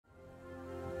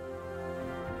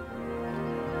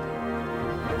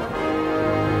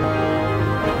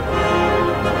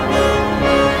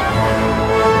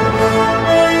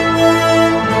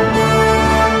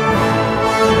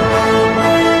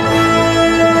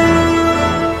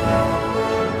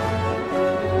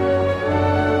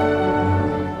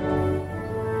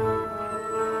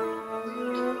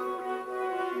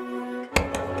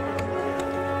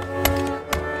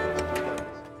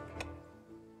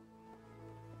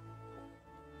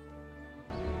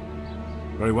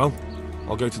Very well.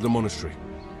 I'll go to the monastery.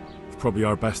 It's probably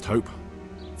our best hope.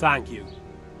 Thank you.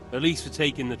 At least for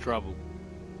taking the trouble.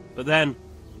 But then,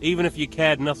 even if you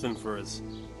cared nothing for us,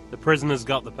 the prisoner's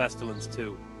got the pestilence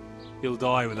too. He'll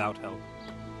die without help.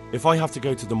 If I have to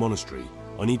go to the monastery,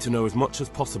 I need to know as much as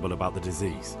possible about the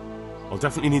disease. I'll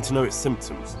definitely need to know its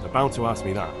symptoms. They're bound to ask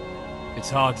me that.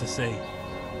 It's hard to say.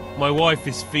 My wife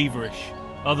is feverish.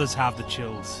 Others have the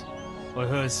chills. I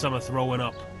heard some are throwing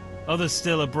up. Others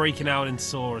still are breaking out in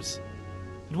sores.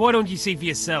 But why don't you see for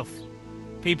yourself?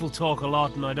 People talk a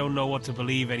lot and I don't know what to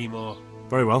believe anymore.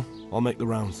 Very well. I'll make the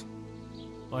rounds.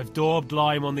 I've daubed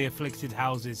lime on the afflicted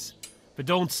houses. But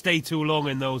don't stay too long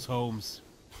in those homes.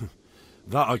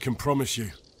 That I can promise you.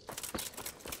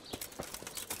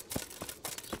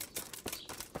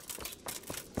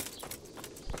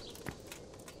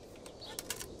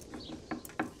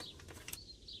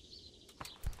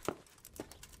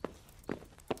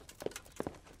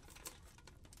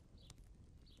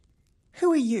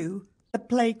 Who are you? The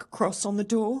plague cross on the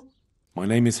door? My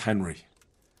name is Henry.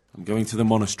 I'm going to the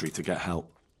monastery to get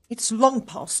help. It's long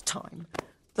past time.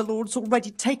 The Lord's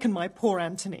already taken my poor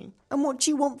Anthony. And what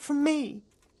do you want from me?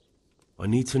 I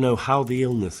need to know how the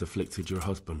illness afflicted your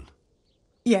husband.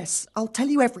 Yes, I'll tell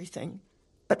you everything.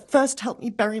 But first help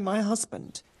me bury my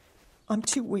husband. I'm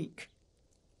too weak.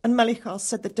 And Melichar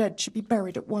said the dead should be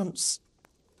buried at once.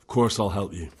 Of course I'll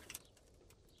help you.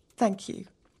 Thank you.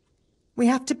 We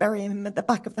have to bury him at the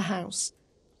back of the house.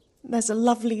 There's a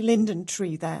lovely linden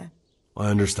tree there. I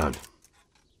understand.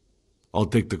 I'll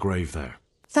dig the grave there.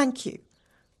 Thank you.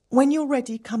 When you're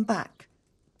ready, come back.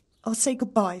 I'll say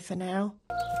goodbye for now.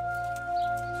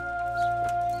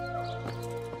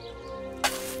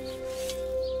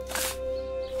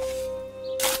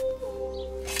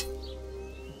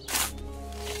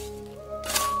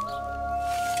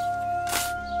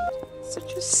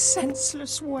 Such a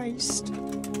senseless waste.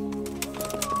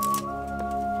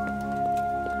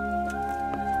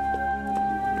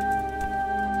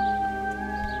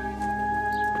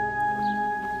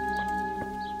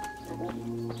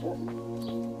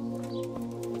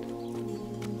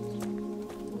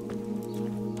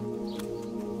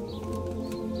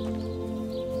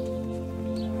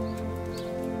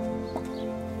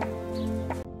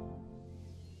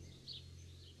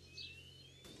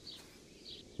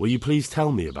 Will you please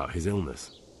tell me about his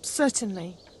illness?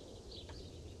 Certainly.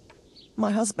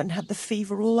 My husband had the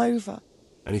fever all over.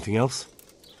 Anything else?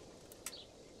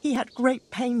 He had great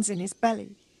pains in his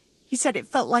belly. He said it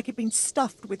felt like it'd been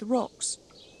stuffed with rocks.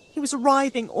 He was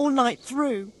writhing all night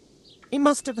through. It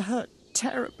must have hurt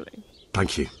terribly.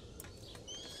 Thank you.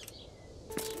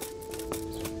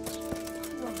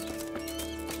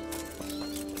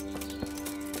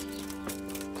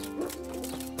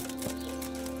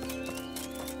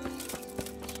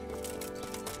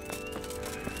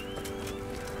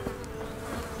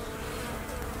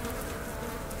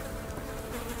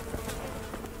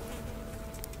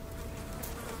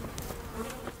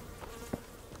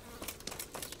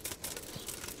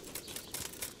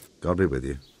 God be with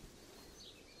you.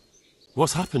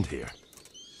 What's happened here?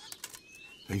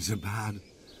 Things are bad.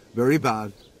 Very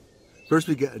bad. First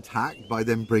we get attacked by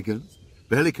them brigands.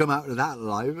 Barely come out of that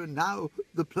alive, and now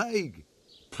the plague.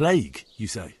 Plague, you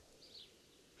say?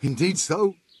 Indeed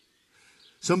so.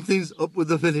 Something's up with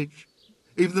the village.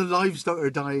 Even the livestock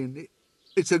are dying.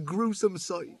 It's a gruesome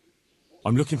sight.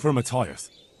 I'm looking for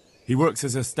Matthias. He works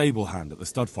as a stable hand at the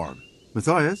stud farm.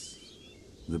 Matthias?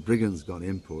 The brigands got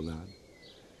him, poor lad.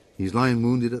 He's lying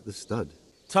wounded at the stud.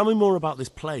 Tell me more about this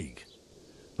plague.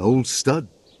 The old stud.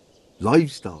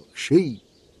 Livestock, sheep,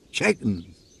 chickens.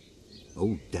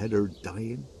 All dead or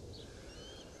dying.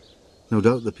 No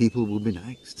doubt the people will be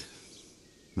next.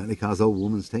 Melichar's old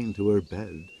woman's taken to her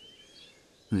bed.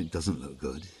 And it doesn't look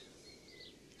good.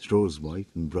 Straw's wife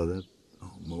and brother,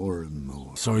 more and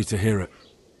more. Sorry to hear it.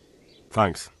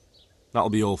 Thanks. That'll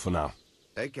be all for now.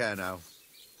 Take care now.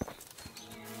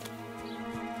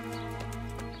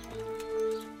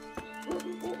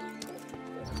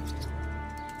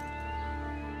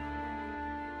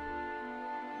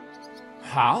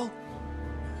 Hal?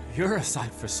 You're a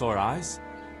sight for sore eyes.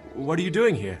 What are you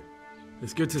doing here?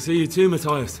 It's good to see you too,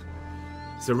 Matthias.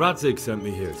 Sir Radzig sent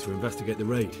me here to investigate the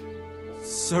raid.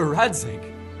 Sir Radzig?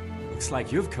 Looks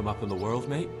like you've come up in the world,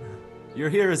 mate. You're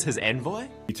here as his envoy?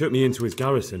 He took me into his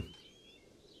garrison.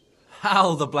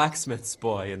 Hal, the blacksmith's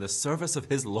boy, in the service of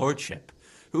his lordship.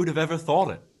 Who'd have ever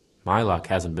thought it? My luck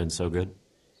hasn't been so good.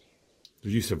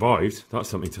 You survived. That's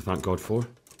something to thank God for.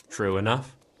 True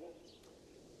enough.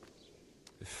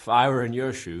 If I were in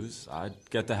your shoes, I'd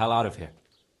get the hell out of here.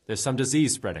 There's some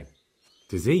disease spreading.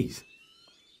 Disease?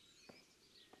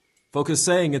 Folk are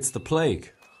saying it's the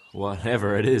plague.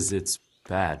 Whatever it is, it's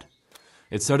bad.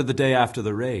 It started the day after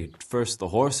the raid. First the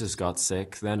horses got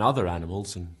sick, then other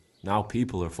animals, and now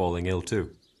people are falling ill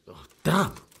too. Oh,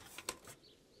 damn! Are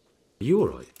you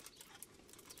alright?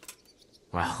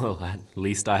 Well, at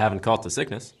least I haven't caught the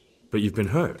sickness. But you've been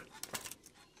hurt?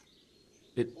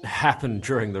 It happened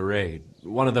during the raid.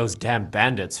 One of those damn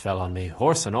bandits fell on me,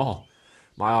 horse and all.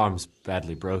 My arm's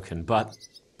badly broken, but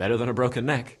better than a broken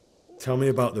neck. Tell me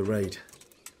about the raid.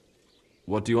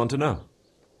 What do you want to know?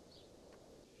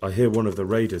 I hear one of the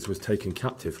raiders was taken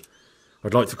captive.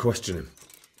 I'd like to question him.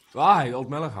 Aye, old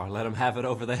Melachar let him have it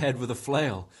over the head with a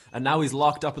flail, and now he's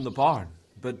locked up in the barn.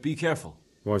 But be careful.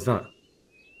 Why's that?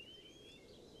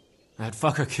 That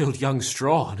fucker killed young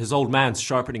Straw, and his old man's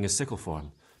sharpening a sickle for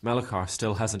him. Melachar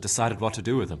still hasn't decided what to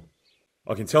do with him.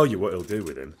 I can tell you what he'll do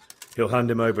with him. He'll hand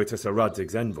him over to Sir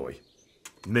Radzig's envoy.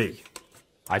 Me.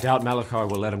 I doubt Melachar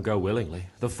will let him go willingly.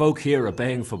 The folk here are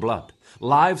baying for blood.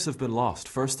 Lives have been lost.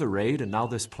 First the raid, and now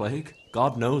this plague.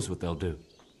 God knows what they'll do.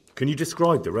 Can you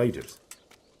describe the raiders?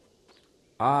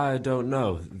 I don't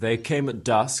know. They came at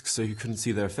dusk, so you couldn't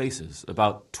see their faces.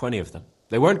 About 20 of them.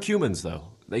 They weren't humans, though.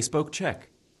 They spoke Czech.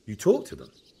 You talked to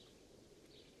them?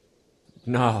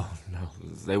 No.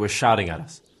 They were shouting at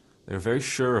us. They were very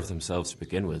sure of themselves to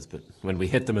begin with, but when we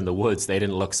hit them in the woods, they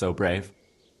didn't look so brave.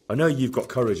 I know you've got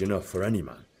courage enough for any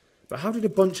man, but how did a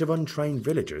bunch of untrained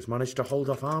villagers manage to hold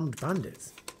off armed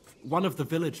bandits? One of the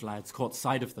village lads caught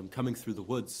sight of them coming through the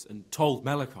woods and told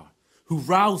Melachar, who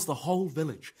roused the whole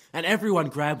village, and everyone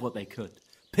grabbed what they could.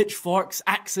 Pitchforks,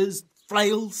 axes,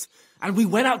 flails, and we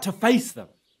went out to face them.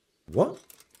 What?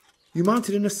 You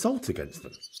mounted an assault against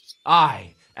them?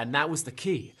 Aye, and that was the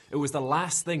key. It was the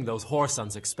last thing those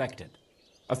whoresons expected.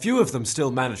 A few of them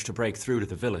still managed to break through to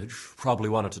the village, probably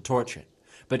wanted to torch it.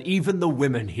 But even the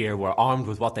women here were armed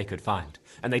with what they could find,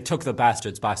 and they took the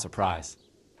bastards by surprise.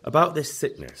 About this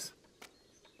sickness.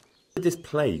 When did this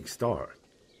plague start?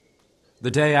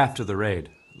 The day after the raid,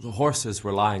 the horses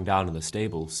were lying down in the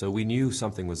stable, so we knew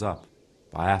something was up.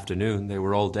 By afternoon, they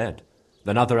were all dead.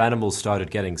 Then other animals started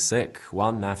getting sick,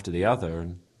 one after the other,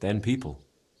 and then people.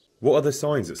 What are the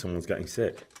signs that someone's getting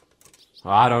sick?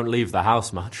 I don't leave the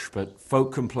house much, but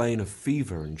folk complain of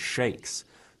fever and shakes.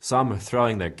 Some are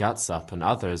throwing their guts up, and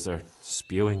others are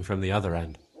spewing from the other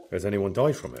end. Has anyone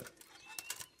died from it?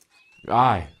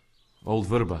 Aye, old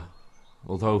Vurba.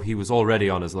 Although he was already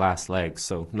on his last legs,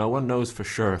 so no one knows for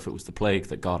sure if it was the plague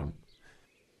that got him.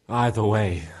 Either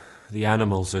way, the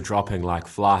animals are dropping like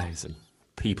flies, and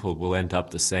people will end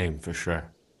up the same for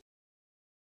sure.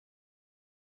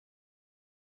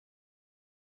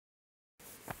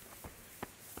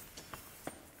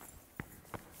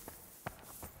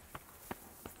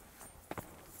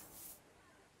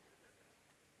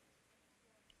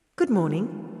 Good morning.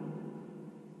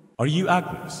 Are you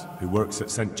Agnes, who works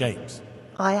at St. James?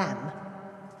 I am.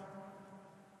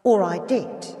 Or I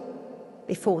did,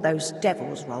 before those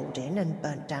devils rolled in and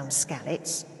burnt down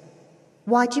Skalitz.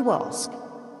 Why do you ask?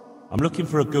 I'm looking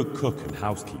for a good cook and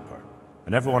housekeeper,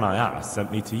 and everyone I asked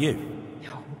sent me to you.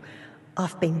 Oh,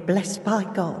 I've been blessed by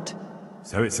God.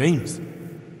 So it seems.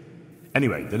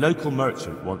 Anyway, the local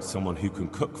merchant wants someone who can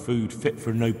cook food fit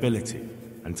for nobility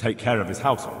and take care of his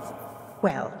household.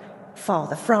 Well,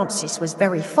 Father Francis was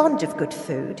very fond of good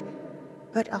food,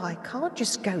 but I can't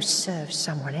just go serve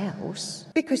someone else,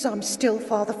 because I'm still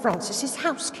Father Francis's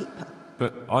housekeeper.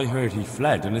 But I heard he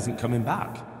fled and isn't coming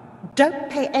back. Don't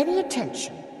pay any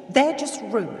attention. They're just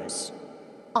rumours.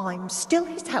 I'm still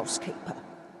his housekeeper.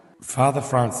 Father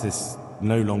Francis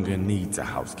no longer needs a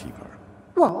housekeeper.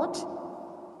 What?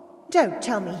 Don't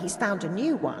tell me he's found a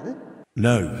new one.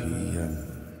 No,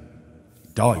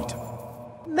 he died.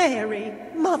 Mary,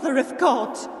 Mother of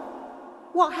God!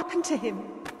 What happened to him?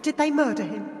 Did they murder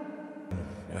him?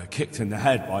 Kicked in the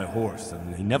head by a horse,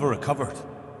 and he never recovered.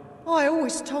 I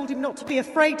always told him not to be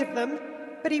afraid of them,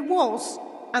 but he was.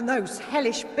 And those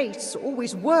hellish beasts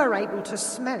always were able to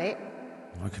smell it.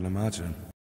 I can imagine.